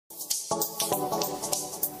Good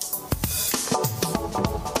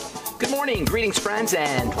morning, greetings friends,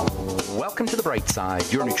 and welcome to The Bright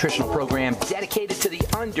Side, your nutritional program dedicated to the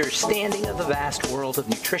understanding of the vast world of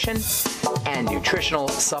nutrition and nutritional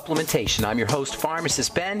supplementation. I'm your host,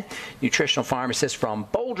 Pharmacist Ben, nutritional pharmacist from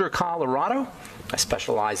Boulder, Colorado. I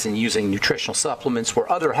specialize in using nutritional supplements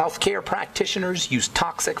where other healthcare practitioners use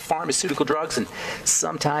toxic pharmaceutical drugs and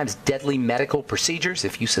sometimes deadly medical procedures.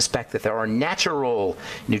 If you suspect that there are natural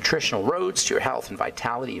nutritional roads to your health and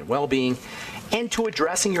vitality and well-being and to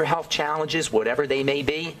addressing your health challenges, whatever they may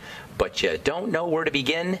be, but you don't know where to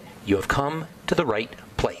begin, you have come to the right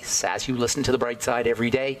place. As you listen to The Bright Side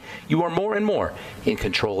every day, you are more and more in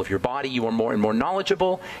control of your body, you are more and more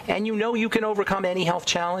knowledgeable, and you know you can overcome any health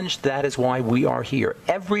challenge. That is why we are here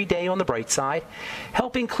every day on The Bright Side,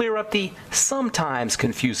 helping clear up the sometimes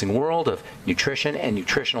confusing world of nutrition and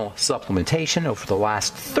nutritional supplementation. Over the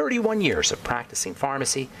last 31 years of practicing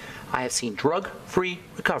pharmacy, I have seen drug-free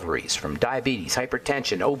recoveries from diabetes,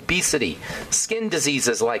 hypertension, obesity, skin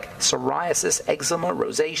diseases like psoriasis, eczema,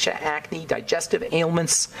 rosacea, acne, digestive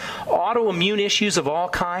ailments, autoimmune issues of all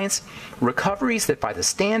kinds, recoveries that by the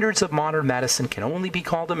standards of modern medicine can only be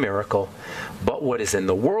called a miracle. But what is in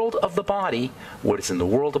the world of the body, what is in the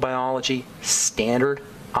world of biology, standard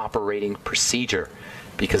operating procedure.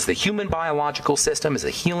 Because the human biological system is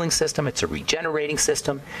a healing system, it's a regenerating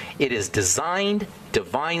system. It is designed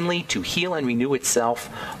divinely to heal and renew itself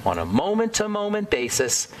on a moment-to-moment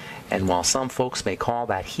basis. And while some folks may call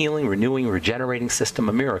that healing, renewing, regenerating system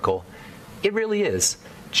a miracle, it really is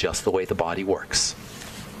just the way the body works.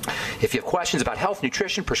 If you have questions about health,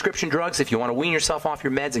 nutrition, prescription drugs, if you want to wean yourself off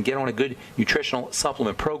your meds and get on a good nutritional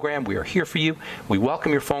supplement program, we are here for you. We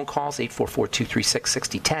welcome your phone calls.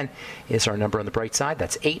 844-236-6010 is our number on the Bright Side.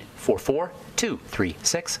 That's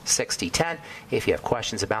 844-236-6010. If you have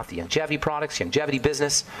questions about the longevity products, longevity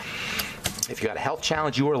business, if you've got a health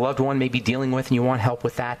challenge you or a loved one may be dealing with and you want help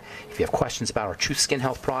with that, if you have questions about our Truth Skin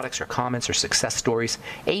Health products or comments or success stories,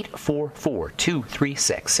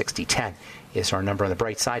 844-236-6010 is our number on the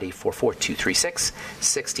Bright Side,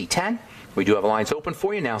 844-236-6010. We do have lines open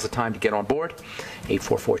for you. Now's the time to get on board,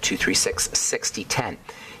 844-236-6010.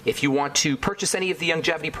 If you want to purchase any of the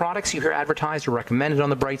longevity products you hear advertised or recommended on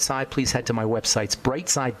the Bright Side, please head to my websites,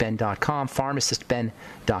 brightsideben.com,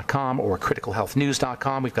 pharmacistben.com, or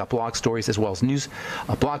criticalhealthnews.com. We've got blog stories as well as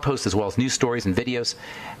blog posts as well as news stories and videos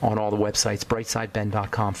on all the websites,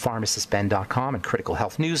 brightsideben.com, pharmacistben.com, and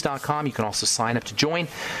criticalhealthnews.com. You can also sign up to join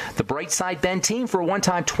the Bright Side Ben team for a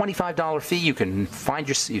one-time $25 fee. You can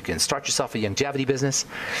start yourself a longevity business.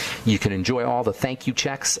 You can enjoy all the thank you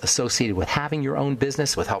checks associated with having your own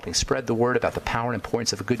business, with helping spread the word about the power and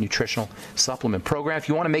importance of a good nutritional supplement program. If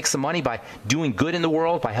you want to make some money by doing good in the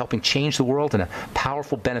world, by helping change the world in a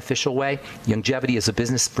powerful, beneficial way, longevity is a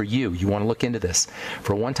business for you. You want to look into this.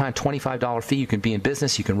 For a one-time $25 fee, you can be in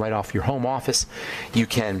business. You can write off your home office. You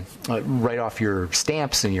can write off your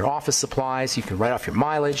stamps and your office supplies. You can write off your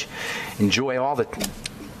mileage. Enjoy all the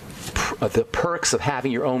perks of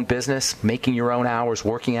having your own business, making your own hours,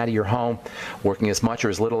 working out of your home, working as much or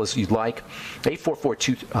as little as you'd like.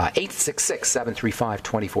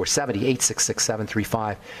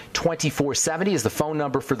 866-735-2470. 866-735-2470 is the phone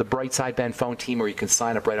number for the Bright Side Ben phone team, or you can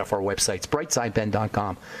sign up right off our websites,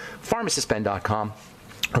 brightsideben.com, pharmacistben.com,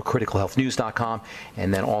 or criticalhealthnews.com.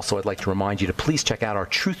 And then also I'd like to remind you to please check out our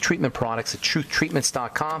Truth Treatment products at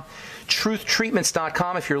truthtreatments.com.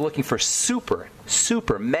 Truthtreatments.com if you're looking for super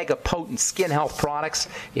mega potent skin health products.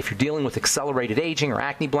 If you're dealing with accelerated aging or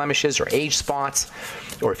acne blemishes or age spots,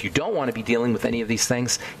 or if you don't want to be dealing with any of these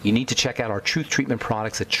things, you need to check out our Truth Treatment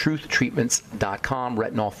products at truthtreatments.com.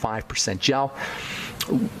 Retinol 5% gel,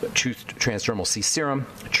 Truth Transdermal C Serum,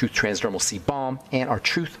 Truth Transdermal C Balm, and our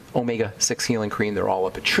Truth Omega 6 Healing Cream. They're all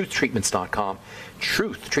up at truthtreatments.com.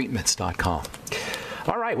 Truthtreatments.com.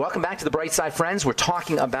 All right, welcome back to the Bright Side, friends. We're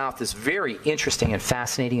talking about this very interesting and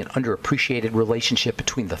fascinating and underappreciated relationship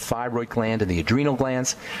between the thyroid gland and the adrenal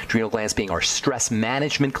glands. Adrenal glands being our stress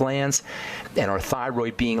management glands, and our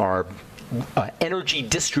thyroid being our energy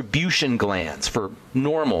distribution glands for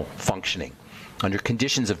normal functioning. Under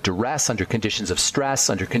conditions of duress, under conditions of stress,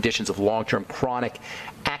 under conditions of long-term chronic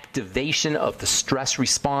activation of the stress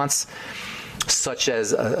response, such as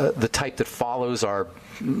the type that follows are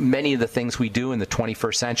many of the things we do in the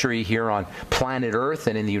 21st century here on planet Earth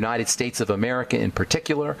and in the United States of America in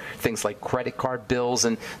particular. Things like credit card bills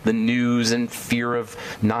and the news and fear of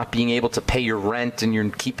not being able to pay your rent and you're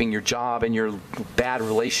keeping your job and your bad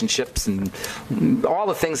relationships and all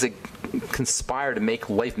the things that conspire to make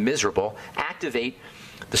life miserable activate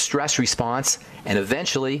the stress response, and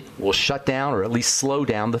eventually will shut down or at least slow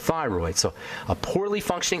down the thyroid. So a poorly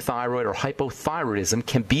functioning thyroid or hypothyroidism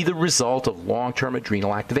can be the result of long-term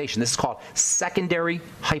adrenal activation. This is called secondary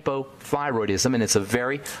hypothyroidism, and it's a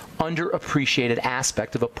very underappreciated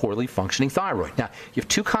aspect of a poorly functioning thyroid. Now, you have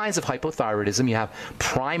two kinds of hypothyroidism. You have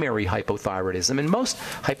primary hypothyroidism, and most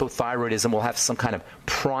hypothyroidism will have some kind of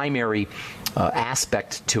primary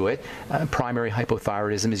aspect to it. Primary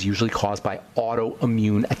hypothyroidism is usually caused by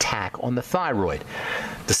autoimmune attack on the thyroid.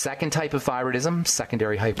 The second type of thyroidism,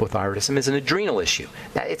 secondary hypothyroidism, is an adrenal issue.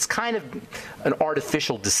 Now, it's kind of an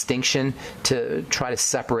artificial distinction to try to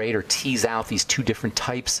separate or tease out these two different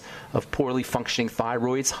types of poorly functioning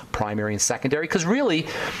thyroids, primary and secondary, because really,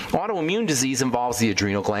 autoimmune disease involves the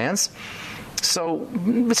adrenal glands. So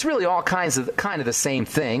it's really all kind of the same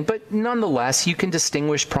thing, but nonetheless, you can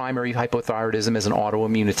distinguish primary hypothyroidism as an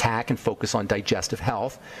autoimmune attack and focus on digestive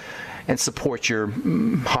health and support your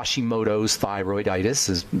Hashimoto's thyroiditis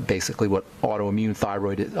is basically what autoimmune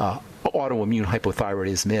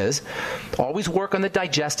hypothyroidism is. Always work on the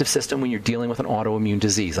digestive system when you're dealing with an autoimmune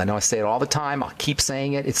disease. I know I say it all the time. I'll keep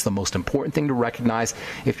saying it. It's the most important thing to recognize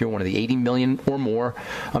if you're one of the 80 million or more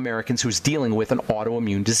Americans who's dealing with an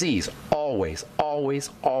autoimmune disease. Always, always,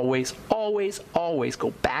 always, always, always go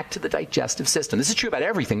back to the digestive system. This is true about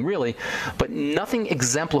everything, really, but nothing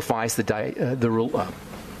exemplifies the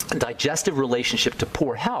digestive relationship to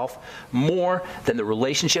poor health more than the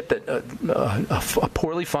relationship that a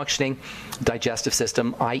poorly functioning digestive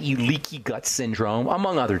system, i.e. leaky gut syndrome,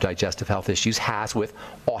 among other digestive health issues, has with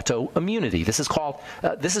autoimmunity. This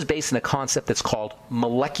is based on a concept that's called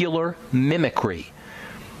molecular mimicry.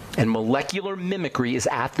 And molecular mimicry is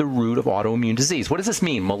at the root of autoimmune disease. What does this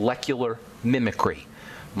mean, molecular mimicry?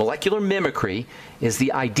 Molecular mimicry is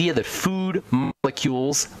the idea that food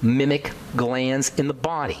molecules mimic glands in the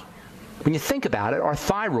body. When you think about it, our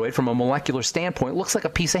thyroid, from a molecular standpoint, looks like a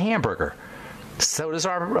piece of hamburger. So does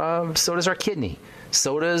our kidney.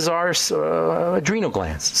 So does our adrenal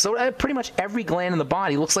glands. So pretty much every gland in the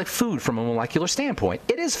body looks like food from a molecular standpoint.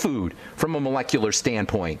 It is food from a molecular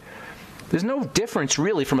standpoint. There's no difference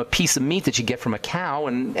really from a piece of meat that you get from a cow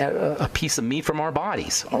and a piece of meat from our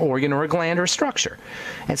bodies, an organ or a gland or a structure.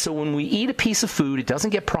 And so when we eat a piece of food, it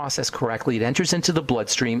doesn't get processed correctly. It enters into the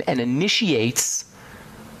bloodstream and initiates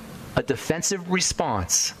a defensive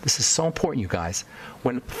response. This is so important, you guys.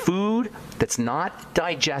 When food that's not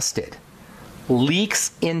digested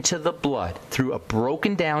leaks into the blood through a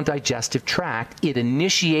broken down digestive tract, it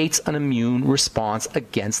initiates an immune response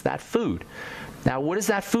against that food. Now, what is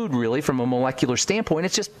that food really from a molecular standpoint?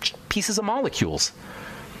 It's just pieces of molecules.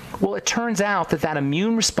 Well, it turns out that that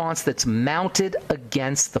immune response that's mounted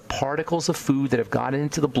against the particles of food that have gotten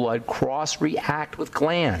into the blood cross-react with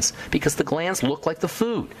glands because the glands look like the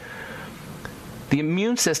food. The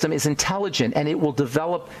immune system is intelligent, and it will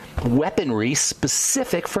develop weaponry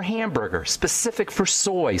specific for hamburger, specific for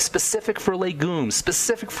soy, specific for legumes,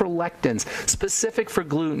 specific for lectins, specific for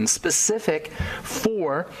gluten, specific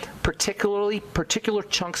for particular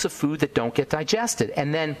chunks of food that don't get digested.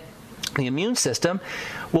 And then the immune system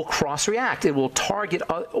will cross-react. It will target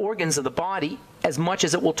organs of the body as much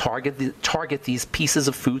as it will target these pieces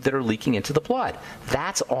of food that are leaking into the blood.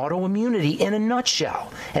 That's autoimmunity in a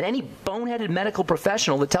nutshell. And any boneheaded medical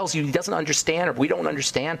professional that tells you he doesn't understand or we don't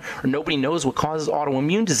understand or nobody knows what causes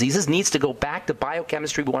autoimmune diseases needs to go back to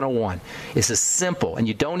Biochemistry 101. It's as simple, and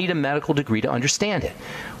you don't need a medical degree to understand it.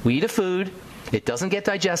 We eat a food, it doesn't get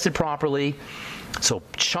digested properly, so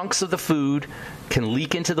chunks of the food can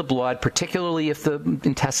leak into the blood, particularly if the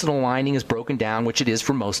intestinal lining is broken down, which it is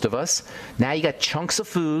for most of us. Now you got chunks of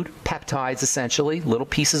food, peptides essentially, little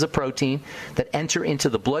pieces of protein that enter into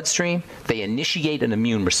the bloodstream. They initiate an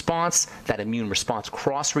immune response. That immune response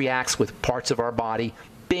cross-reacts with parts of our body.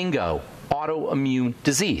 Bingo, autoimmune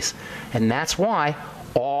disease. And that's why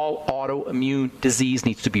all autoimmune disease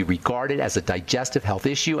needs to be regarded as a digestive health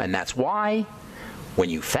issue, and that's why when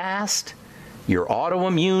you fast, your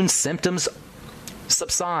autoimmune symptoms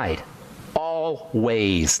subside.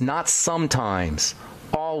 Always, not sometimes.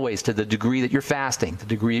 Always, to the degree that you're fasting, the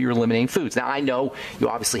degree that you're eliminating foods. Now, I know you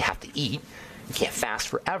obviously have to eat. You can't fast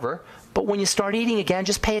forever. But when you start eating again,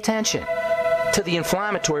 just pay attention to the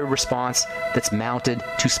inflammatory response that's mounted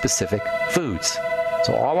to specific foods.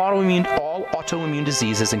 So all autoimmune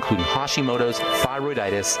diseases, including Hashimoto's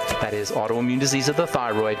thyroiditis, that is autoimmune disease of the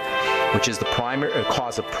thyroid, which is the primary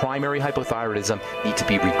cause of primary hypothyroidism, need to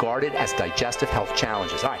be regarded as digestive health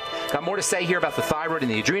challenges. All right, got more to say here about the thyroid and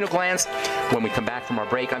the adrenal glands when we come back from our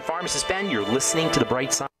break. I'm Pharmacist Ben. You're listening to The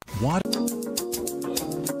Bright Side. What?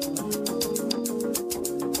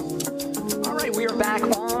 All right, we are back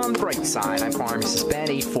on the bright side. I'm Pharmacist Ben.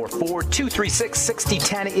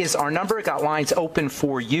 844-236-6010 is our number. Got lines open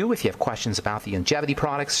for you if you have questions about the longevity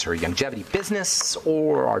products or longevity business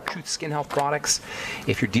or our Truth Skin Health products.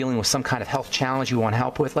 If you're dealing with some kind of health challenge you want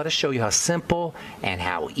help with, let us show you how simple and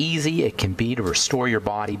how easy it can be to restore your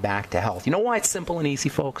body back to health. You know why it's simple and easy,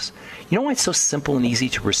 folks? You know why it's so simple and easy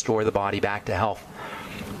to restore the body back to health?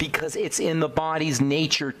 Because it's in the body's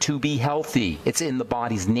nature to be healthy. It's in the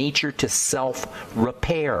body's nature to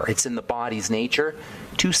self-repair. It's in the body's nature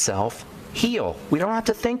to self-heal. We don't have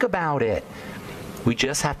to think about it. We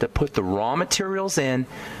just have to put the raw materials in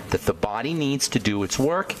that the body needs to do its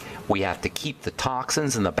work. We have to keep the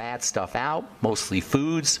toxins and the bad stuff out, mostly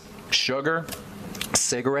foods, sugar,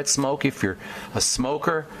 cigarette smoke if you're a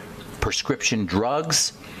smoker, prescription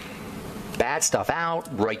drugs. Bad stuff out,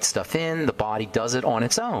 right stuff in, the body does it on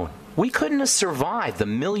its own. We couldn't have survived the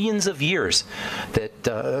millions of years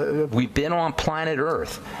that we've been on planet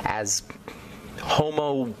Earth as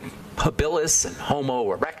Homo habilis and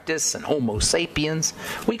Homo erectus and Homo sapiens.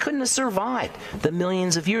 We couldn't have survived the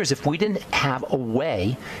millions of years if we didn't have a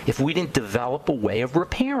way, if we didn't develop a way of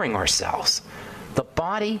repairing ourselves. The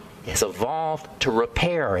body has evolved to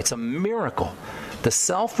repair. It's a miracle. The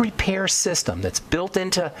self-repair system that's built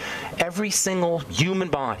into every single human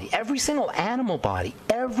body, every single animal body,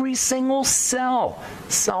 every single cell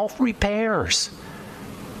self-repairs.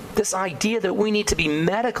 This idea that we need to be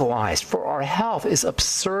medicalized for our health is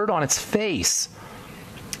absurd on its face.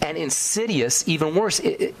 And insidious, even worse,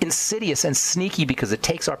 insidious and sneaky because it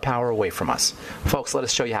takes our power away from us. Folks, let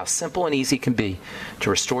us show you how simple and easy it can be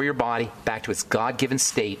to restore your body back to its God-given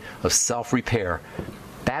state of self-repair.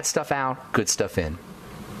 Bad stuff out, good stuff in.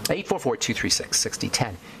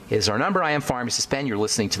 844-236-6010 is our number. I am Pharmacist Ben. You're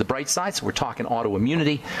listening to The Bright Side. So we're talking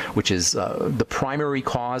autoimmunity, which is the primary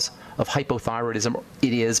cause of hypothyroidism.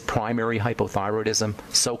 It is primary hypothyroidism,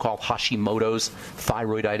 so-called Hashimoto's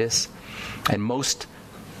thyroiditis. And most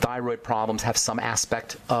thyroid problems have some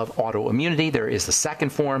aspect of autoimmunity. There is the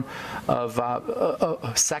second form of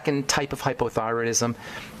a second type of hypothyroidism,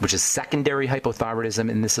 which is secondary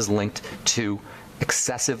hypothyroidism, and this is linked to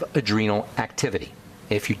excessive adrenal activity.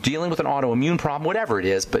 If you're dealing with an autoimmune problem, whatever it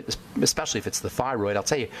is, but especially if it's the thyroid, I'll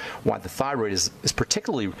tell you why the thyroid is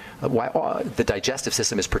particularly, why the digestive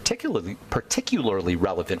system is particularly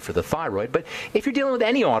relevant for the thyroid. But if you're dealing with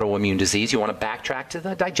any autoimmune disease, you want to backtrack to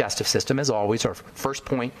the digestive system, as always, our first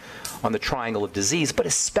point on the triangle of disease, but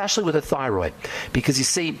especially with the thyroid. Because you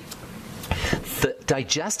see, the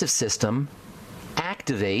digestive system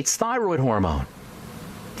activates thyroid hormone.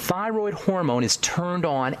 Thyroid hormone is turned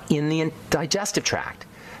on in the digestive tract.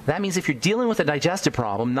 That means if you're dealing with a digestive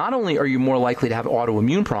problem, not only are you more likely to have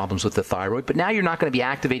autoimmune problems with the thyroid, but now you're not going to be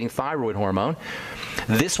activating thyroid hormone.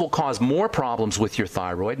 This will cause more problems with your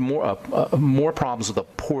thyroid, more problems with a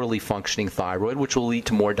poorly functioning thyroid, which will lead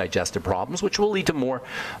to more digestive problems, which will lead to more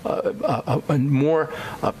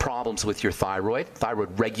problems with your thyroid.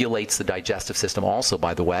 Thyroid regulates the digestive system also,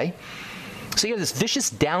 by the way. So you have this vicious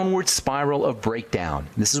downward spiral of breakdown.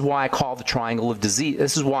 This is why I call the triangle of disease.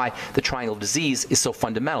 This is why the triangle of disease is so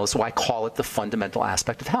fundamental. This is why I call it the fundamental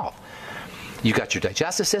aspect of health. You've got your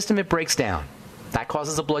digestive system, it breaks down. That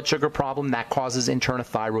causes a blood sugar problem. That causes in turn a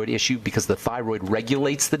thyroid issue because the thyroid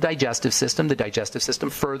regulates the digestive system. The digestive system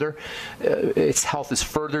further, its health is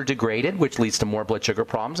further degraded, which leads to more blood sugar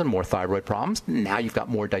problems and more thyroid problems. Now you've got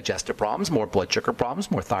more digestive problems, more blood sugar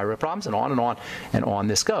problems, more thyroid problems, and on and on and on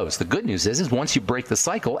this goes. The good news is once you break the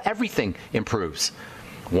cycle, everything improves.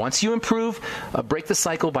 Once you break the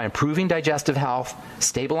cycle by improving digestive health,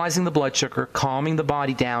 stabilizing the blood sugar, calming the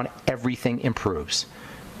body down, everything improves.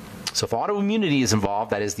 So if autoimmunity is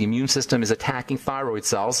involved, that is, the immune system is attacking thyroid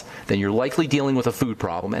cells, then you're likely dealing with a food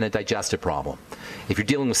problem and a digestive problem. If you're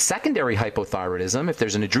dealing with secondary hypothyroidism, if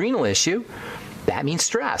there's an adrenal issue, that means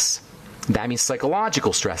stress. That means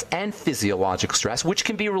psychological stress and physiological stress, which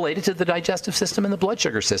can be related to the digestive system and the blood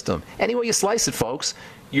sugar system. Any way you slice it, folks,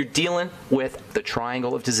 you're dealing with the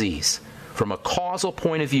triangle of disease. From a causal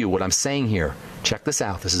point of view, what I'm saying here, check this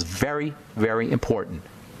out. This is very, very important.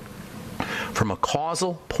 From a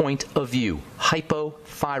causal point of view,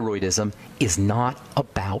 hypothyroidism is not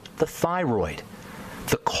about the thyroid.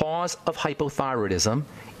 The cause of hypothyroidism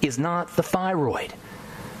is not the thyroid.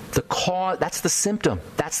 The cause, that's the symptom,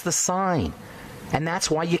 that's the sign. And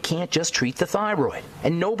that's why you can't just treat the thyroid.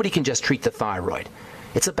 And nobody can just treat the thyroid.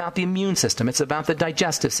 It's about the immune system, it's about the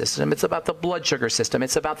digestive system, it's about the blood sugar system,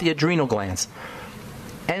 it's about the adrenal glands.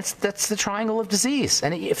 And that's the triangle of disease.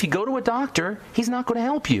 And if you go to a doctor, he's not going to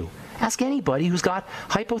help you. Ask anybody who's got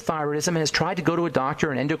hypothyroidism and has tried to go to a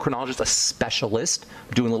doctor, an endocrinologist, a specialist,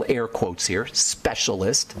 I'm doing little air quotes here,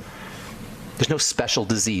 specialist. There's no special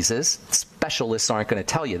diseases. Specialists aren't going to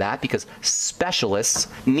tell you that because specialists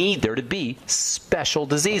need there to be special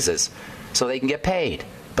diseases so they can get paid.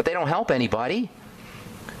 But they don't help anybody.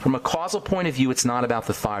 From a causal point of view, it's not about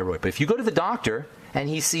the thyroid. But if you go to the doctor and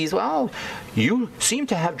he sees, well, you seem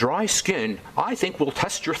to have dry skin, I think we'll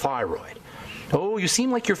test your thyroid. Oh, you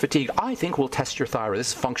seem like you're fatigued. I think we'll test your thyroid. This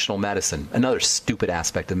is functional medicine, another stupid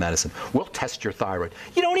aspect of medicine. We'll test your thyroid.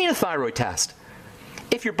 You don't need a thyroid test.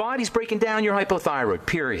 If your body's breaking down, you're hypothyroid,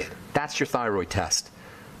 period. That's your thyroid test.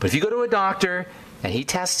 But if you go to a doctor and he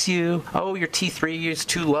tests you, oh, your T3 is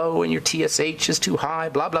too low and your TSH is too high,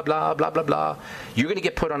 blah, blah, blah, blah, blah, blah, you're going to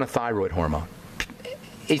get put on a thyroid hormone.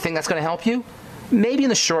 You think that's going to help you? Maybe in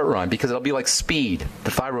the short run, because it'll be like speed.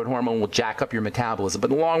 The thyroid hormone will jack up your metabolism,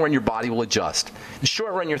 but in the long run, your body will adjust. In the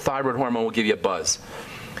short run, your thyroid hormone will give you a buzz.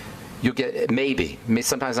 You'll get, maybe,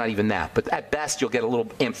 sometimes not even that, but at best, you'll get a little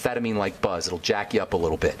amphetamine-like buzz. It'll jack you up a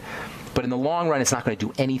little bit. But in the long run, it's not going to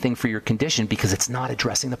do anything for your condition because it's not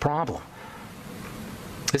addressing the problem.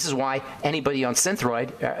 This is why anybody on Synthroid,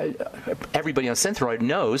 everybody on Synthroid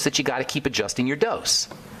knows that you got to keep adjusting your dose.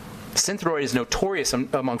 Synthroid is notorious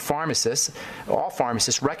among pharmacists. All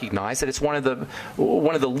pharmacists recognize that it's one of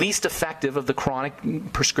the least effective of the chronic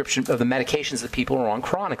prescription of the medications that people are on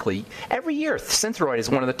chronically. Every year, Synthroid is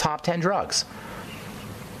one of the top 10 drugs.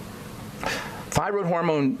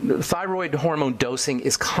 Thyroid hormone dosing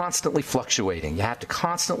is constantly fluctuating. You have to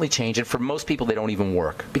constantly change it. For most people, they don't even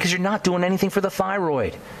work because you're not doing anything for the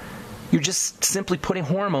thyroid. You're just simply putting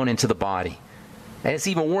hormone into the body. And it's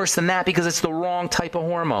even worse than that because it's the wrong type of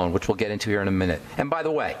hormone, which we'll get into here in a minute. And by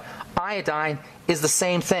the way, iodine is the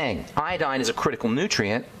same thing. Iodine is a critical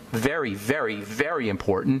nutrient, very, very, very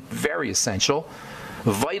important, very essential,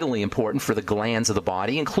 vitally important for the glands of the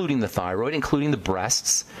body, including the thyroid, including the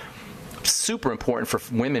breasts. Super important for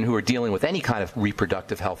women who are dealing with any kind of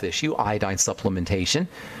reproductive health issue, iodine supplementation.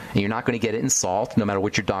 And you're not going to get it in salt, no matter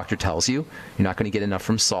what your doctor tells you. You're not going to get enough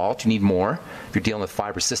from salt. You need more. If you're dealing with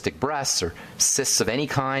fibrocystic breasts or cysts of any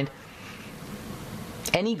kind,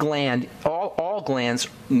 any gland, all glands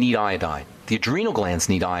need iodine. The adrenal glands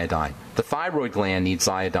need iodine. The thyroid gland needs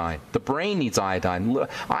iodine. The brain needs iodine.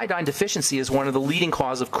 Iodine deficiency is one of the leading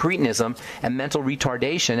causes of cretinism and mental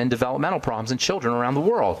retardation and developmental problems in children around the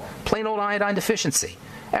world. Plain old iodine deficiency.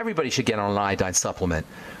 Everybody should get on an iodine supplement.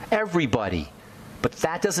 Everybody. But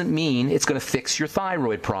that doesn't mean it's going to fix your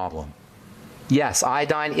thyroid problem. Yes,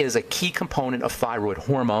 iodine is a key component of thyroid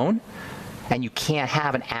hormone, and you can't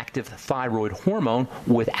have an active thyroid hormone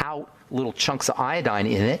without little chunks of iodine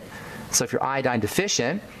in it. So if you're iodine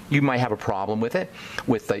deficient, you might have a problem with it,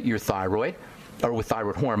 with your thyroid, or with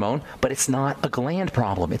thyroid hormone, but it's not a gland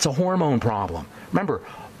problem. It's a hormone problem. Remember,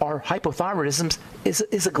 our hypothyroidism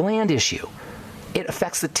is a gland issue. It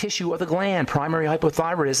affects the tissue of the gland. Primary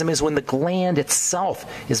hypothyroidism is when the gland itself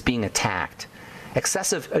is being attacked.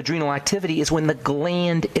 Excessive adrenal activity is when the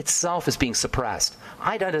gland itself is being suppressed.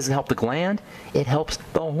 Iodine doesn't help the gland, it helps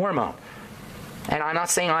the hormone. And I'm not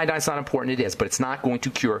saying iodine's not important, it is, but it's not going to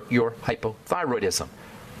cure your hypothyroidism.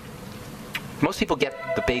 Most people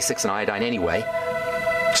get the basics in iodine anyway,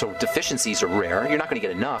 so deficiencies are rare. You're not going to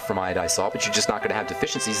get enough from iodized salt, but you're just not going to have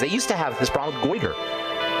deficiencies. They used to have this problem with goiter.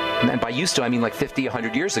 And by used to, I mean like 50,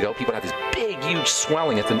 100 years ago, people had this big, huge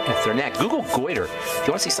swelling at their neck. Google goiter. If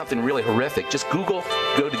you want to see something really horrific, just go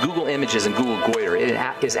to Google Images and Google goiter.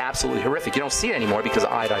 It is absolutely horrific. You don't see it anymore because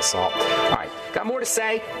of iodized salt. All right, got more to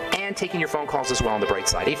say, and taking your phone calls as well on the bright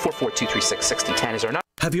side. 844-236-6010 is our number.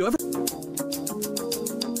 Have you ever...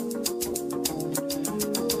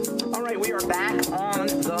 All right, we are back on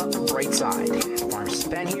the bright side.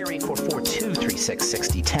 Pharmacist Ben here,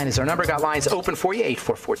 844-236-6010 is our number. Got lines open for you,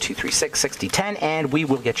 844-236-6010, and we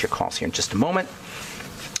will get your calls here in just a moment.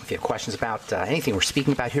 If you have questions about anything we're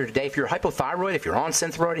speaking about here today, if you're hypothyroid, if you're on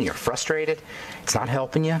Synthroid and you're frustrated, it's not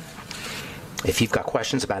helping you. If you've got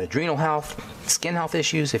questions about adrenal health, skin health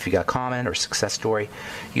issues, if you've got a comment or success story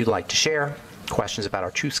you'd like to share, questions about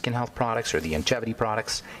our True Skin Health products or the Longevity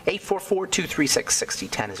products,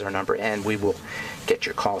 844-236-6010 is our number, and we will get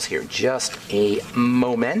your calls here in just a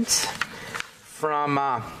moment. From,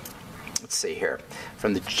 let's see here,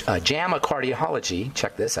 from the JAMA Cardiology,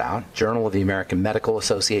 check this out, Journal of the American Medical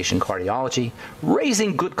Association Cardiology,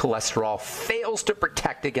 raising good cholesterol fails to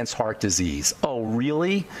protect against heart disease. Oh,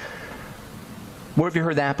 really? Where have you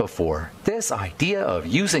heard that before? This idea of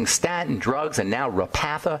using statin drugs and now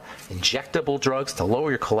Repatha, injectable drugs to lower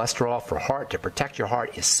your cholesterol for heart, to protect your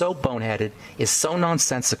heart, is so boneheaded, is so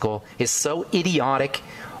nonsensical, is so idiotic.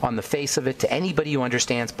 on the face of it to anybody who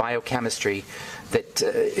understands biochemistry that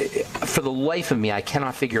for the life of me, I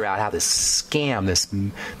cannot figure out how this scam,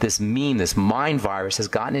 this meme, this mind virus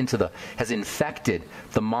has infected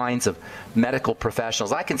the minds of medical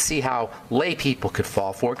professionals. I can see how lay people could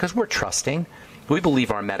fall for it because we're trusting. We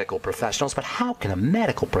believe our medical professionals, but how can a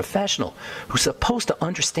medical professional who's supposed to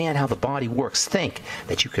understand how the body works think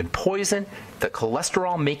that you can poison the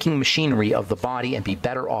cholesterol-making machinery of the body and be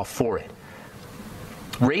better off for it?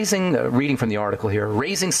 Reading from the article here,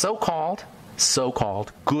 raising so-called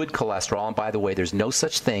good cholesterol, and by the way, there's no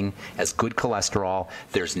such thing as good cholesterol.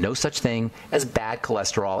 There's no such thing as bad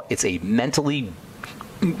cholesterol. It's a mentally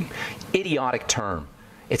idiotic term.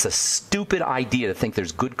 It's a stupid idea to think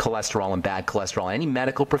there's good cholesterol and bad cholesterol. Any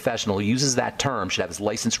medical professional who uses that term should have his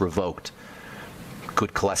license revoked.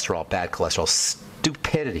 Good cholesterol, bad cholesterol.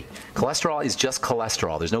 Stupidity. Cholesterol is just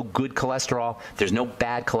cholesterol. There's no good cholesterol. There's no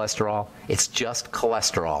bad cholesterol. It's just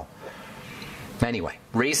cholesterol. Anyway,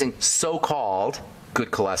 raising so-called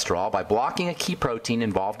good cholesterol by blocking a key protein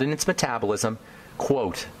involved in its metabolism,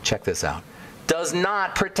 quote, check this out, does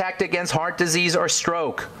not protect against heart disease or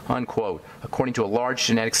stroke, unquote, according to a large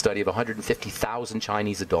genetic study of 150,000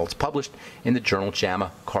 Chinese adults published in the journal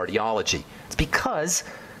JAMA Cardiology. It's because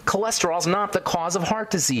cholesterol is not the cause of heart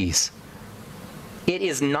disease. It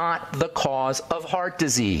is not the cause of heart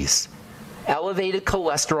disease. Elevated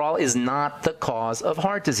cholesterol is not the cause of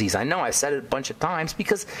heart disease. I know I've said it a bunch of times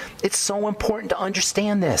because it's so important to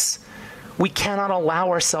understand this. We cannot allow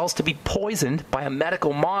ourselves to be poisoned by a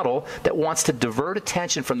medical model that wants to divert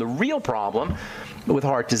attention from the real problem with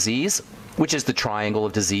heart disease, which is the triangle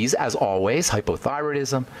of disease, as always,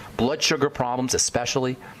 hypothyroidism, blood sugar problems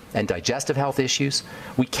especially, and digestive health issues.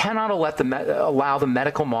 We cannot allow the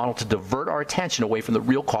medical model to divert our attention away from the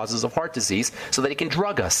real causes of heart disease so that it can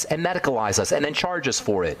drug us and medicalize us and then charge us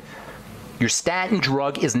for it. Your statin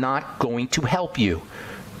drug is not going to help you.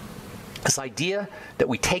 This idea that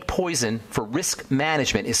we take poison for risk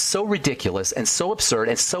management is so ridiculous and so absurd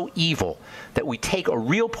and so evil that we take a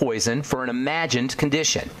real poison for an imagined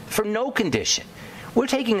condition, for no condition. We're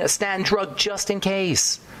taking a statin drug just in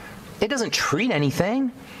case. It doesn't treat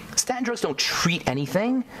anything. Statin drugs don't treat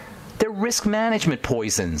anything. They're risk management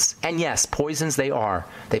poisons. And yes, poisons they are.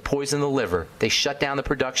 They poison the liver. They shut down the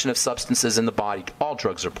production of substances in the body. All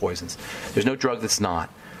drugs are poisons. There's no drug that's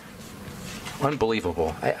not.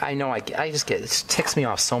 Unbelievable. I know. I just get it ticks me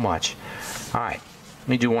off so much. All right, let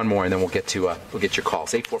me do one more, and then we'll get your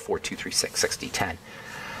calls. 844-236-6010.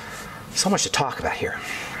 So much to talk about here.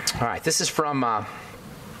 All right, this is from where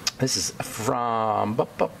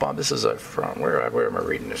am I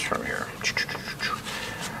reading this from here?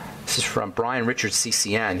 This is from Brian Richards,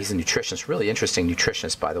 CCN. He's a nutritionist, really interesting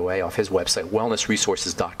nutritionist, by the way, off his website,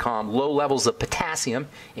 wellnessresources.com. Low levels of potassium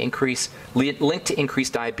linked to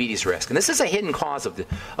increased diabetes risk. And this is a hidden cause of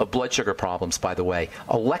blood sugar problems, by the way.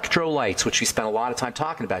 Electrolytes, which we spent a lot of time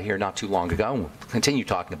talking about here not too long ago, and we'll continue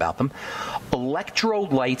talking about them.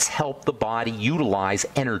 Electrolytes help the body utilize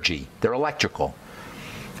energy. They're electrical.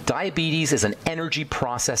 Diabetes is an energy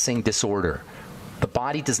processing disorder. The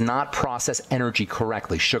body does not process energy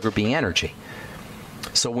correctly, sugar being energy.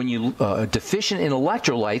 So when you are deficient in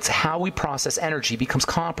electrolytes, how we process energy becomes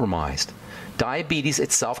compromised. Diabetes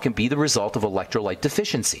itself can be the result of electrolyte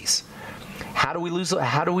deficiencies. How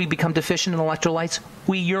do we become deficient in electrolytes?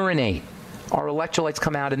 We urinate. Our electrolytes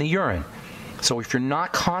come out in the urine. So if you're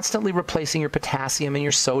not constantly replacing your potassium and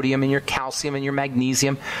your sodium and your calcium and your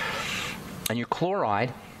magnesium and your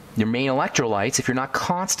chloride, your main electrolytes, if you're not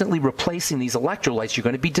constantly replacing these electrolytes, you're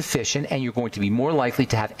going to be deficient and you're going to be more likely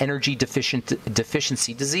to have energy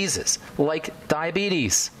deficiency diseases like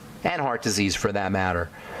diabetes and heart disease for that matter.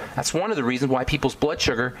 That's one of the reasons why people's blood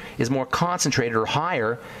sugar is more concentrated or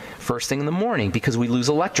higher first thing in the morning, because we lose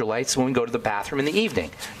electrolytes when we go to the bathroom in the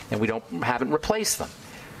evening and we haven't replaced them.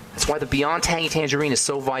 That's why the Beyond Tangy Tangerine is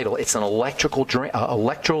so vital. It's an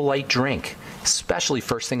electrolyte drink, especially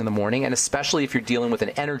first thing in the morning, and especially if you're dealing with an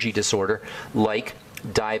energy disorder like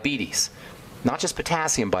diabetes. Not just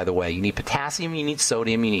potassium, by the way. You need potassium, you need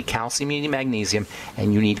sodium, you need calcium, you need magnesium,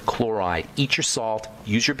 and you need chloride. Eat your salt.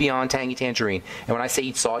 Use your Beyond Tangy Tangerine. And when I say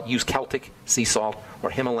eat salt, use Celtic sea salt or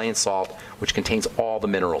Himalayan salt, which contains all the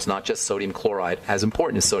minerals, not just sodium chloride, as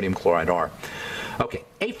important as sodium chloride are. Okay,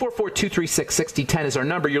 844-236-6010 is our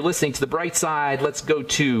number. You're listening to The Bright Side. Let's go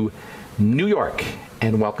to New York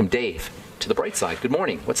and welcome Dave to The Bright Side. Good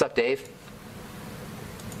morning. What's up, Dave?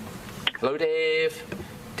 Hello, Dave.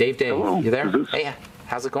 Dave, hello. You there? Hey,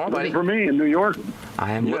 how's it going, buddy? For me in New York.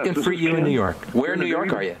 I am looking for you in New York. Where in New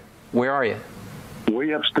York are you? Where are you?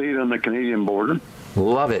 Way upstate on the Canadian border.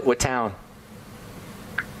 Love it. What town?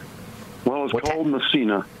 Well, it's called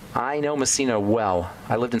Messina. I know Messina well.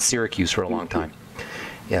 I lived in Syracuse for a long time.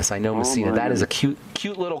 Yes, I know Messina. That is a cute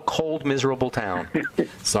little cold, miserable town.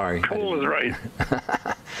 Sorry. Cold is right.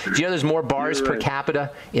 Do you know there's more bars per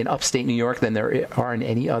capita in upstate New York than there are in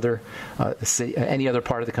any other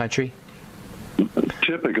part of the country?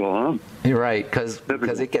 Typical, huh? You're right, because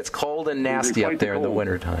it gets cold and nasty up there in the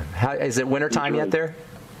wintertime. Is it wintertime yet there?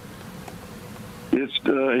 It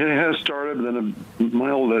has started, then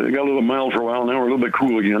it got a little mild for a while. Now we're a little bit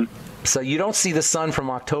cool again. So you don't see the sun from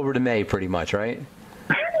October to May, pretty much, right?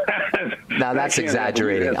 Now that's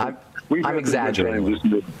exaggerating. I'm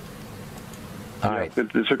exaggerating. All right.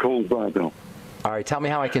 It's a cold spot, though. All right. Tell me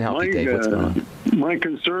how I can help you, Dave. What's going on? My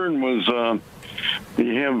concern was I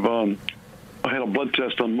had a blood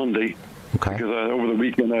test on Monday. Okay. Because over the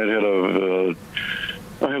weekend I had a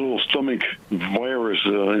little stomach virus,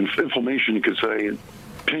 inflammation, you could say.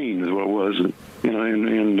 Pain is what it was, and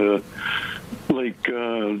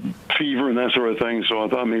fever and that sort of thing. So I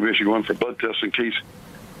thought maybe I should go in for blood tests in case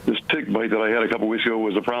this tick bite that I had a couple weeks ago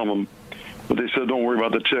was a problem. But they said don't worry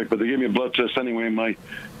about the tick. But they gave me a blood test anyway. My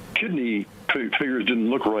kidney figures didn't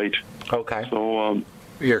look right. Okay. So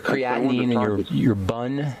your creatinine and your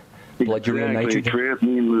bun, blood urea nitrogen.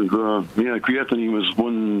 Creatinine was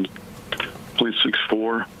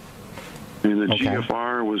 1.64, and the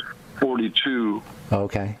GFR was 42.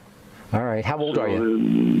 Okay. All right. How old are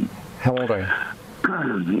you? How old are you?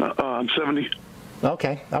 I'm 70.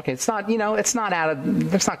 Okay. It's not, it's not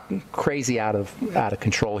crazy out of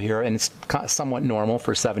control here, and it's somewhat normal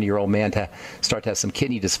for a 70-year-old man to start to have some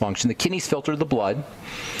kidney dysfunction. The kidneys filter the blood,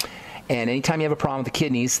 and anytime you have a problem with the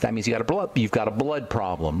kidneys, that means you've got a blood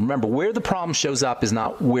problem. Remember, where the problem shows up is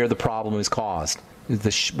not where the problem is caused.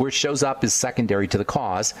 Where it shows up is secondary to the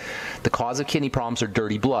cause. The cause of kidney problems are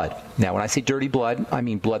dirty blood. Now, when I say dirty blood, I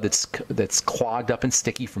mean blood that's clogged up and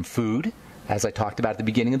sticky from food, as I talked about at the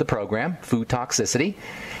beginning of the program, food toxicity,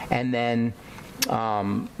 and then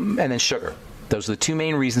sugar. Those are the two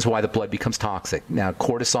main reasons why the blood becomes toxic. Now,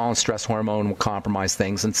 cortisol and stress hormone will compromise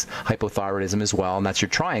things, and hypothyroidism as well, and that's your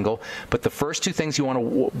triangle. But the first two things you want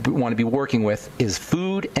to be working with is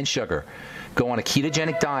food and sugar. Go on a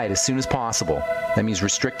ketogenic diet as soon as possible. That means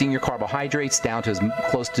restricting your carbohydrates down to as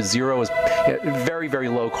close to zero as very, very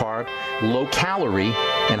low carb, low calorie,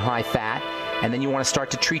 and high fat. And then you want to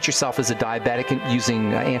start to treat yourself as a diabetic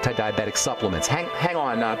using anti-diabetic supplements. Hang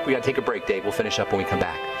on. We got to take a break, Dave. We'll finish up when we come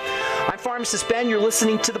back. I'm Pharmacist Ben. You're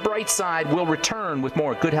listening to The Bright Side. We'll return with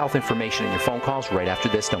more good health information in your phone calls right after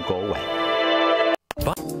this. Don't go away.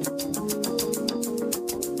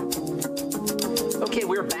 Okay,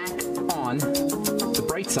 we're back on The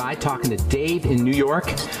Bright Side talking to Dave in New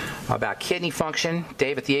York about kidney function.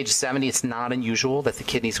 Dave, at the age of 70, it's not unusual that the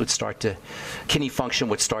kidney function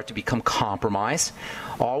would start to become compromised.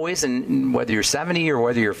 Always, and whether you're 70 or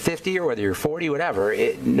whether you're 50 or whether you're 40, whatever,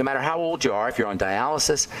 no matter how old you are, if you're on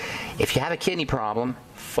dialysis, if you have a kidney problem,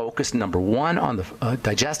 focus, number one, on the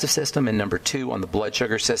digestive system, and number two, on the blood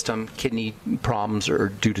sugar system. Kidney problems are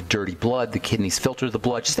due to dirty blood. The kidneys filter the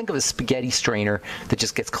blood. Just think of a spaghetti strainer that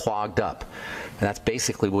just gets clogged up. And that's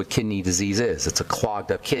basically what kidney disease is. It's a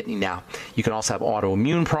clogged up kidney. Now, you can also have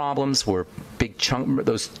autoimmune problems where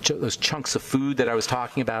those chunks of food that I was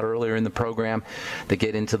talking about earlier in the program that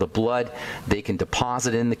get into the blood, they can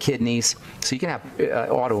deposit in the kidneys. So you can have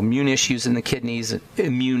autoimmune issues in the kidneys,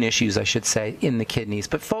 immune issues, I should say, in the kidneys.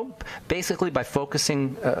 But basically by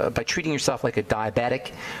treating yourself like a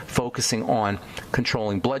diabetic, focusing on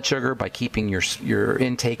controlling blood sugar, by keeping your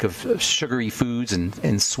intake of sugary foods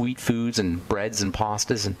and sweet foods and breads and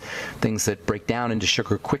pastas and things that break down into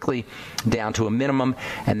sugar quickly down to a minimum,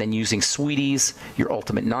 and then using sweeties, your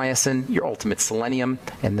ultimate niacin, your ultimate selenium,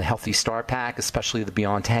 and the Healthy Star Pack, especially the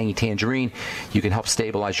Beyond Tangy Tangerine, you can help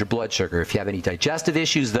stabilize your blood sugar. If you have any digestive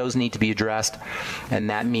issues, those need to be addressed, and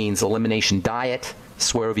that means elimination diet,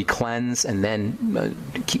 Swerovy cleanse, and then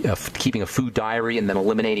keeping a food diary, and then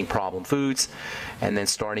eliminating problem foods, and then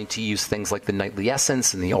starting to use things like the Nightly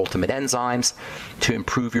Essence and the Ultimate Enzymes to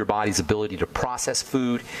improve your body's ability to process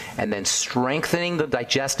food, and then strengthening the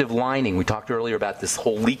digestive lining. We talked earlier about this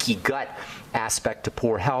whole leaky gut aspect to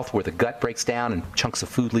poor health, where the gut breaks down and chunks of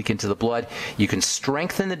food leak into the blood. You can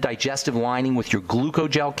strengthen the digestive lining with your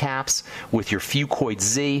glucogel caps, with your Fucoid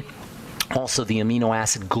Z. Also, the amino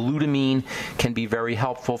acid glutamine can be very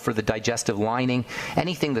helpful for the digestive lining.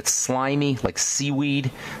 Anything that's slimy, like seaweed,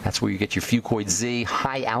 that's where you get your Fucoid Z.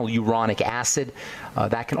 High hyaluronic acid,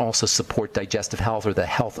 that can also support digestive health, or the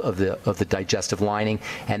health of the digestive lining.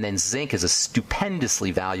 And then zinc is a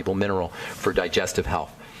stupendously valuable mineral for digestive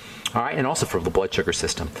health. All right, and also for the blood sugar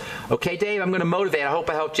system. Okay, Dave, I'm going to motivate. I hope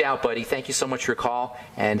I helped you out, buddy. Thank you so much for your call,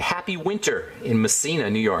 and happy winter in Messina,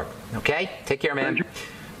 New York. Okay, take care, man.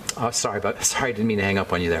 Oh, sorry, I didn't mean to hang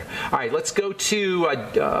up on you there. All right, let's go to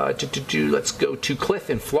Cliff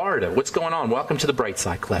in Florida. What's going on? Welcome to the bright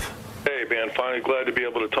side, Cliff. Hey, man, finally glad to be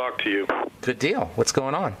able to talk to you. Good deal. What's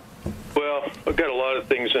going on? Well, I've got a lot of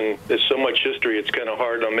things, and there's so much history, it's kind of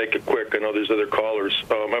hard. I'll make it quick. I know there's other callers.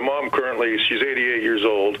 My mom currently, she's 88 years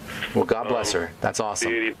old. Well, God bless her. That's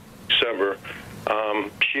awesome. 80 December.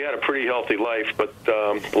 She had a pretty healthy life, but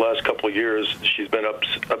the last couple of years, she's been up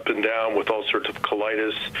and down with all sorts of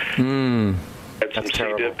colitis. Had some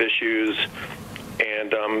C. diff issues,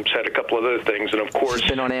 and had a couple other things. And, of course...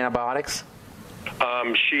 She's been on antibiotics?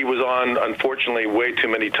 She was on, unfortunately, way too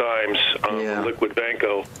many times, liquid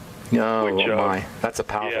Vanco. Oh, my. That's a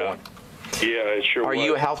powerful one. Yeah, it sure was. Are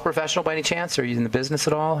you a health professional by any chance? Are you in the business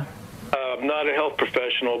at all? Not a health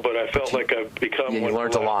professional, but I felt like I've become one. You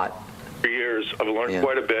learned a lot. For years, I've learned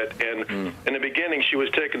quite a bit. And in the beginning, she was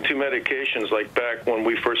taking 2 medications, like back when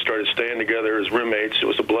we first started staying together as roommates. It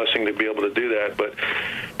was a blessing to be able to do that. But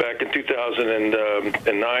back in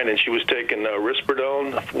 2009, and she was taking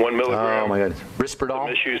Risperidone, 1 milligram. Oh, my goodness. Risperidone?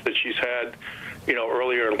 Some issues that she's had,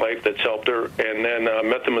 earlier in life that's helped her. And then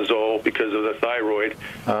methimazole because of the thyroid.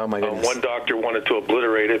 Oh, my goodness. One doctor wanted to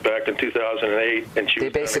obliterate it back in 2008. And they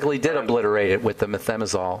basically did obliterate it with the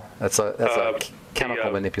methimazole. That's a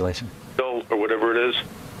chemical manipulation. Or whatever it is.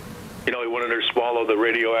 He wanted her to swallow the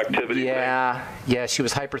radioactivity. Yeah, she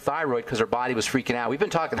was hyperthyroid because her body was freaking out. We've been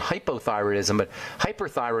talking hypothyroidism, but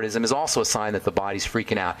hyperthyroidism is also a sign that the body's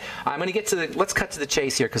freaking out. I'm going to get to let's cut to the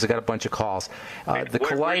chase here because I got a bunch of calls. The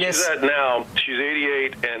colitis. Where she's at now, she's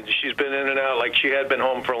 88, and she's been in and out like she had been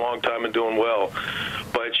home for a long time and doing well.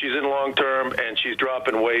 But she's in long term, and she's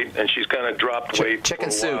dropping weight, and she's kind of dropped weight chicken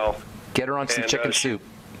for a soup. while. Get her on some chicken soup.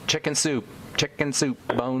 Chicken soup. Chicken soup,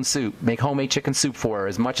 bone soup. Make homemade chicken soup for her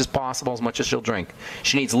as much as possible, as much as she'll drink.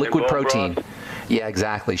 She needs liquid protein. Yeah,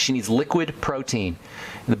 exactly. She needs liquid protein.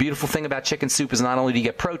 And the beautiful thing about chicken soup is not only do you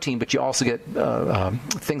get protein, but you also get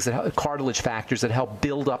things that cartilage factors that help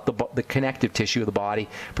build up the connective tissue of the body,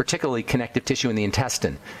 particularly connective tissue in the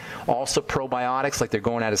intestine. Also probiotics, like they're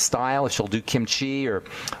going out of style. If she'll do kimchi or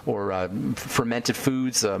fermented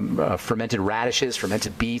foods, fermented radishes,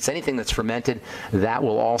 fermented beets, anything that's fermented, that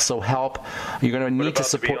will also help. You're going to need to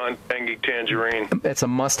support. Beyond tangy tangerine? It's a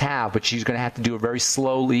must-have, but she's going to have to do it very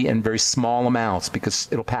slowly and very small amounts because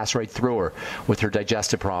it'll pass right through her with her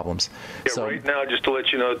digestive problems. Yeah, so, right now, just to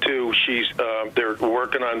let you know too, they're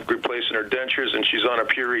working on replacing her dentures, and she's on a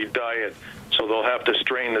puree diet. So they'll have to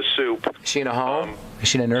strain the soup. Is she in a home? Is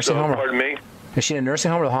she in a nursing home? Pardon me? Is she in a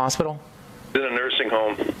nursing home or the hospital? In a nursing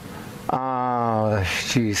home. Oh,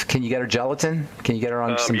 jeez. Can you get her gelatin? Can you get her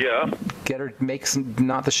on some? Yeah. Get her, make some,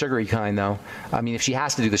 not the sugary kind, though. I mean, if she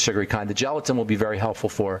has to do the sugary kind, the gelatin will be very helpful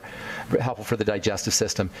for the digestive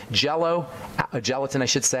system. Gelatin, I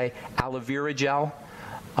should say, aloe vera gel,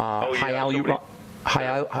 hyaluronic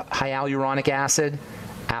acid,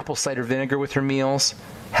 apple cider vinegar with her meals.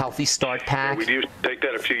 Healthy Start Pack. Yeah, we used to take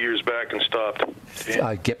that a few years back and stopped.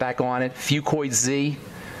 Get back on it. Fucoid Z,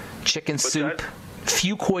 chicken soup. That?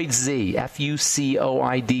 Fucoid Z,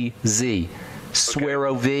 Fucoid Z.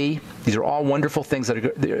 Suero V. These are all wonderful things that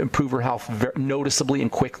improve her health noticeably and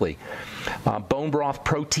quickly. Bone broth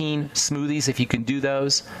protein smoothies, if you can do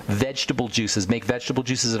those. Vegetable juices. Make vegetable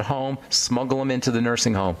juices at home. Smuggle them into the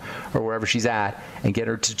nursing home or wherever she's at and get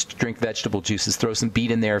her to drink vegetable juices. Throw some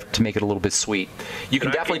beet in there to make it a little bit sweet. You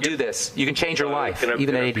can definitely do this. You can change her life,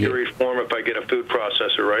 even at 88. In a puree form if I get a food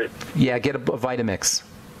processor, right? Yeah, get a Vitamix.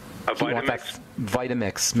 A Vitamix?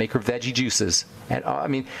 Vitamix. Make her veggie juices. And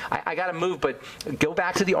I got to move, but go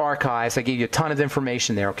back to the archives. I gave you a ton of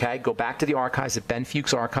information there, okay? Go back to the archives at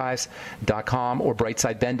benfuchsarchives.com or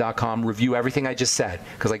brightsideben.com. Review everything I just said,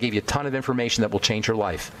 because I gave you a ton of information that will change her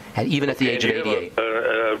life, and even at the age of 88.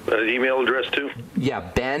 An email address, too? Yeah,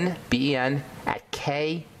 Ben, B-E-N, at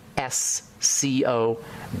ksco.com.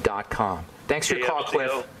 Thanks for your call,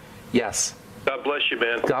 Cliff. Yes. God bless you,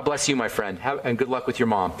 man. God bless you, my friend. And good luck with your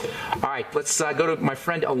mom. All right, let's go to my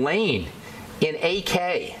friend Elaine in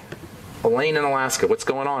AK. Elaine in Alaska. What's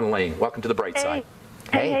going on, Elaine? Welcome to the bright side.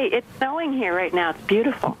 Hey, it's snowing here right now. It's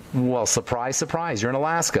beautiful. Well, surprise, surprise. You're in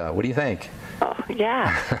Alaska. What do you think? Oh,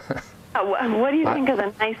 yeah. What do you think of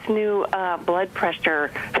the nice new blood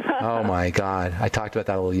pressure? Oh, my God. I talked about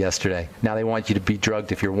that a little yesterday. Now they want you to be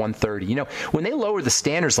drugged if you're 130. You know, when they lower the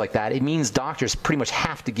standards like that, it means doctors pretty much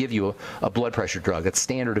have to give you a blood pressure drug. That's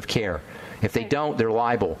standard of care. If they don't, they're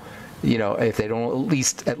liable. You know, if they don't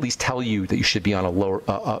at least tell you that you should be on a lower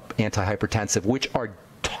antihypertensive, which are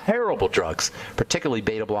terrible drugs, particularly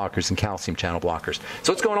beta blockers and calcium channel blockers.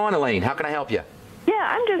 So what's going on, Elaine? How can I help you?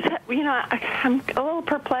 Yeah, I'm a little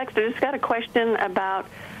perplexed. I just got a question about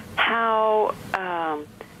how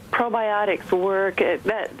probiotics work.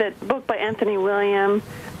 That book by Anthony William.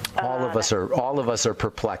 All of us are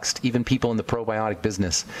perplexed, even people in the probiotic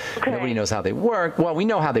business. Okay. Nobody knows how they work. Well, we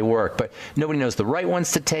know how they work, but nobody knows the right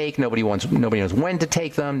ones to take. Nobody knows when to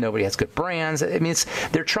take them. Nobody has good brands. I mean,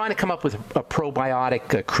 they're trying to come up with a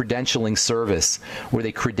probiotic credentialing service where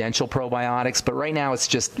they credential probiotics, but right now it's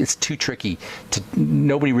too tricky.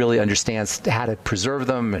 Nobody really understands how to preserve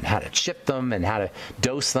them and how to ship them and how to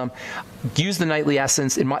dose them. Use the nightly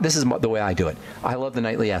essence. This is the way I do it. I love the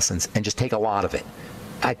nightly essence, and just take a lot of it.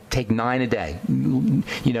 I take 9 a day.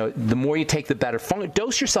 The more you take, the better.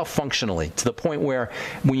 Dose yourself functionally to the point where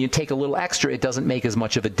when you take a little extra, it doesn't make as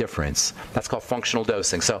much of a difference. That's called functional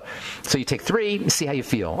dosing. So you take 3, see how you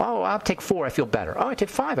feel. Oh, I'll take 4, I feel better. Oh, I take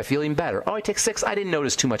 5, I feel even better. Oh, I take 6, I didn't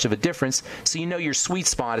notice too much of a difference. So your sweet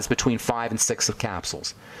spot is between 5 and 6 of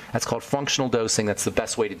capsules. That's called functional dosing. That's the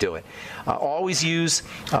best way to do it. Always use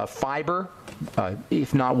fiber.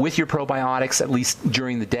 If not with your probiotics, at least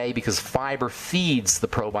during the day, because fiber feeds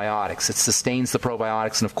the probiotics. It sustains the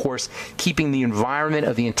probiotics. And of course, keeping the environment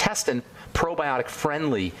of the intestine probiotic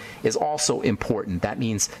friendly is also important. That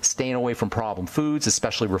means staying away from problem foods,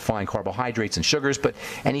 especially refined carbohydrates and sugars, but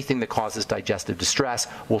anything that causes digestive distress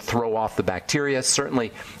will throw off the bacteria.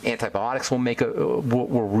 Certainly, antibiotics will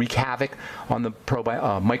wreak havoc on the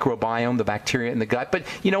microbiome, the bacteria in the gut. But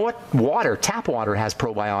you know what? Tap water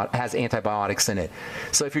has antibiotics in it.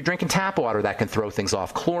 So if you're drinking tap water, that can throw things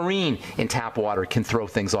off. Chlorine in tap water can throw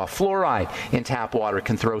things off. Fluoride in tap water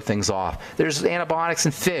can throw things off. There's antibiotics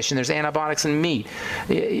in fish, and there's antibiotics in meat,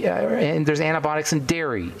 and there's antibiotics in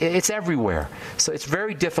dairy. It's everywhere. So it's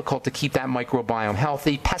very difficult to keep that microbiome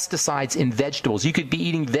healthy. Pesticides in vegetables. You could be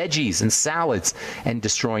eating veggies and salads and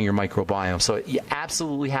destroying your microbiome. So you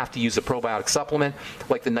absolutely have to use a probiotic supplement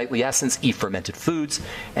like the Nightly Essence. Eat fermented foods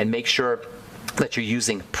and make sure that you're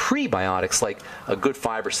using prebiotics like a good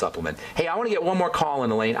fiber supplement. Hey, I want to get one more call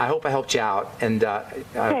in, Elaine. I hope I helped you out. And okay.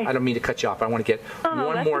 I don't mean to cut you off. I want to get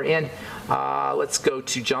one more in. Let's go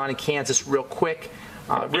to John in Kansas real quick.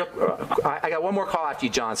 I got one more call after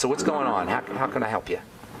you, John. So what's going on? How can I help you?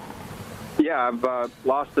 Yeah, I've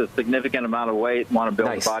lost a significant amount of weight, want to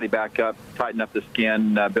build the body back up, tighten up the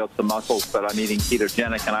skin, build some muscles, but I'm eating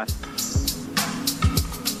ketogenic. And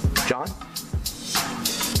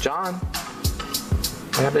John?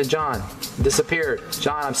 What happened to John? Disappeared.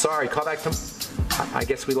 John, I'm sorry. Call back to... I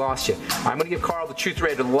guess we lost you. I'm going to give Carl the Truth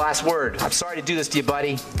Raider the last word. I'm sorry to do this to you,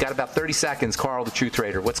 buddy. Got about 30 seconds, Carl the Truth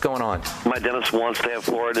Raider. What's going on? My dentist wants to have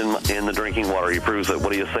fluoride in the drinking water. He proves it.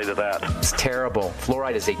 What do you say to that? It's terrible.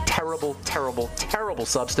 Fluoride is a terrible, terrible, terrible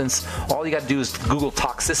substance. All you got to do is Google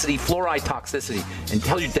toxicity, fluoride toxicity, and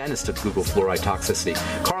tell your dentist to Google fluoride toxicity.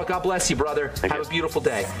 Carl, God bless you, brother. Have a beautiful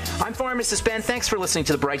day. I'm Pharmacist Ben. Thanks for listening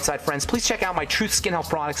to The Bright Side, friends. Please check out my Truth Skin Health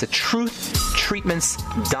products at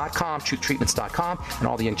truthtreatments.com, truthtreatments.com. And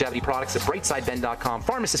all the longevity products at brightsideben.com,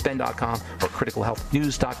 pharmacistben.com, or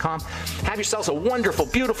criticalhealthnews.com. Have yourselves a wonderful,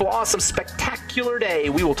 beautiful, awesome, spectacular day.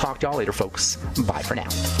 We will talk to y'all later, folks. Bye for now.